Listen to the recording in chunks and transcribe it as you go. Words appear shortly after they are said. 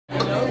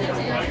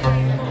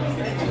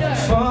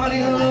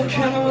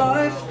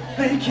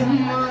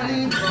making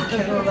money,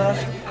 looking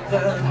left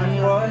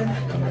and right.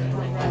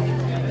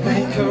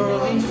 Make a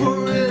run for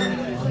it,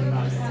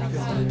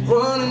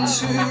 running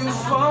to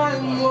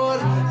find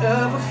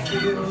whatever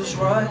feels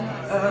right,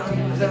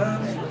 and then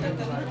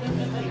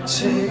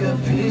take a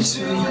piece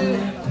of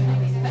it.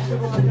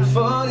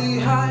 Funny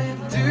how you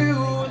do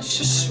what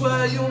you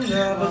swear you'll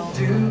never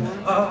do.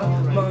 I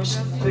must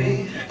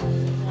be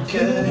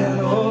getting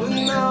older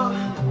now.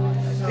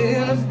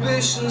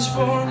 Inhibitions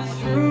falling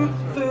through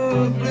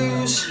the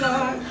blue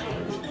sky.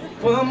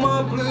 When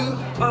my blue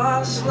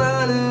eyes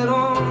landed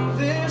on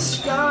this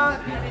sky.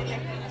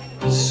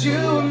 'Cause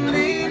you and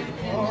me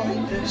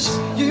want this,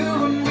 you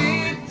and me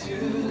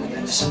do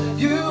this,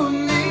 you and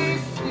me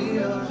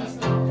feel.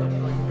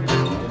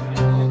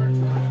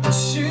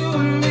 It's you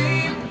and me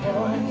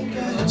want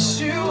it, it's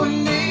you and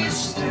me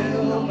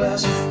still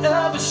best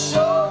ever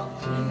show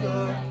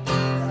clear.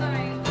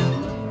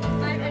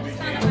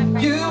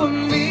 You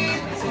and me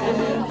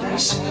did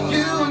this,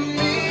 you and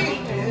me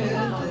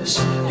did this,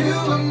 you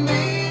and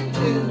me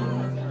do.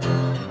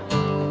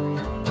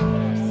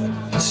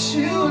 It's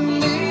you and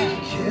me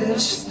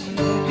kissed,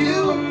 you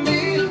and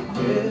me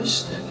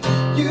wished,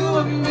 you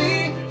and me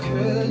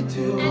could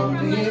do what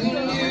me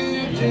and you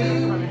do.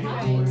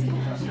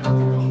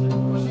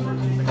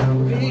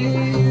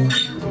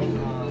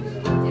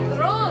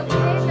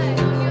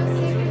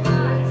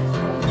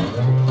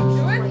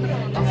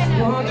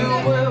 Wonder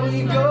where we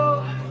go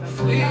if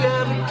we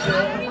ever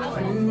get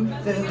through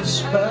this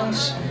mess.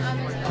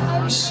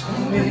 It's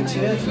gonna be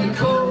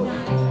difficult.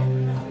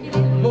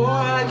 The more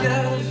I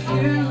get of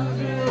you,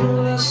 the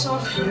less I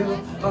feel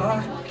I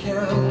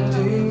can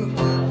do.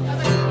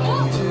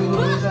 Do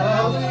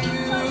without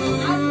you,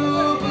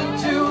 but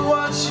do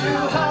what you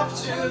have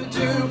to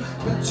do.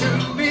 But do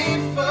me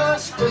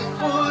first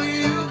before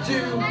you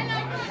do.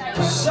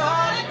 'Cause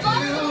I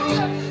do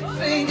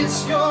think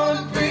it's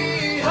gonna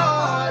be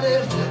hard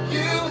if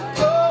you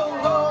go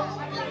home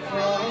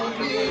from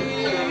me.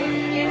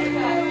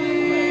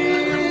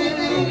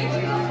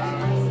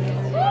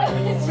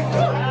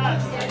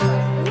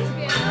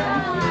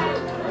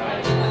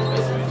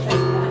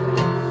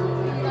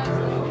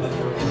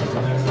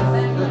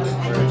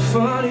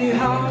 Funny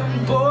how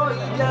boy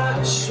got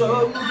so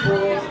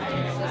bored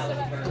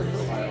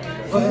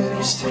when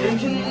he's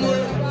taking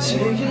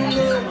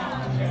it.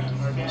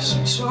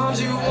 Sometimes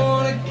you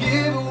wanna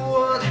give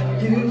what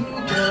you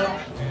get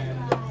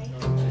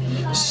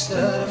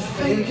instead of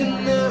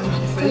faking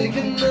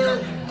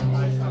it.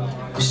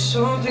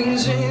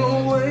 Something's in your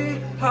way,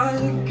 how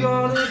you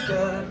gonna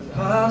get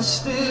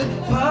past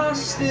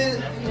it?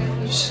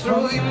 Just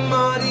throw your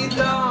money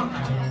down.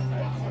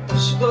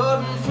 This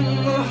loving from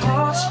the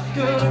heart's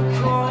gonna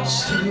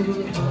cost you,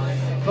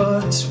 but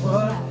it's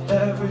worth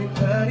every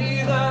penny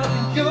that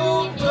you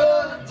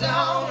put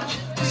down.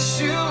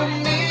 'Cause you and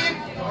me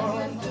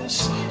want this,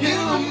 you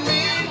and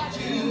me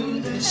do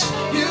this,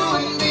 you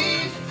and me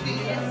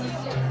feel.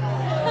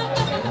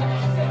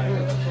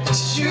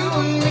 It's you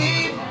and me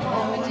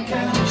want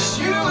it, it's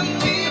you and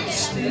me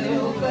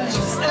still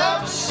best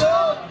ever so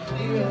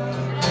clear.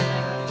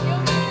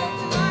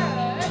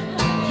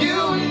 You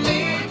and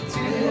me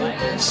did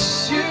this,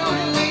 you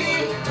and me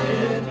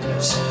did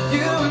this,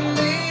 you and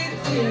me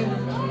did.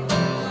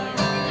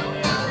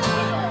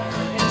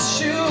 It's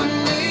you and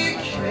me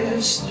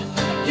kissed,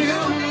 you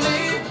and me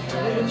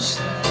kissed,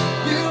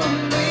 you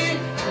and me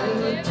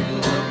could do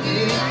what me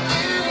and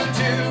you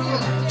do.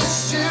 It's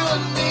you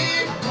and me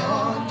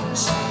want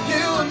this,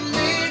 you and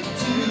me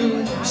do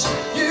this,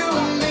 you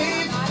and me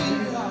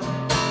feel.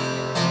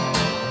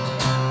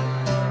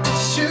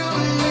 It's you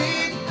and me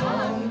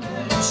want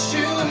it, it's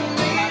you and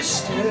me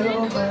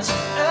still best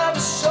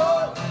ever so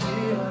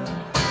clear.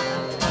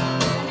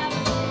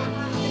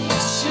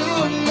 It's you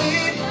and me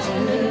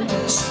did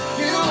this,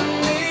 you and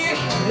me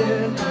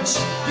did this,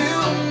 you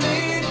and me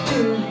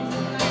do.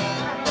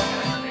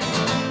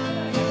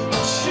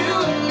 It's you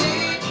and me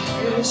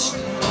kissed,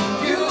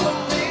 you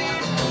and me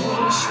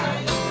wished,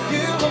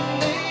 you and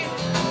me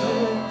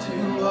could do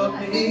what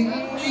me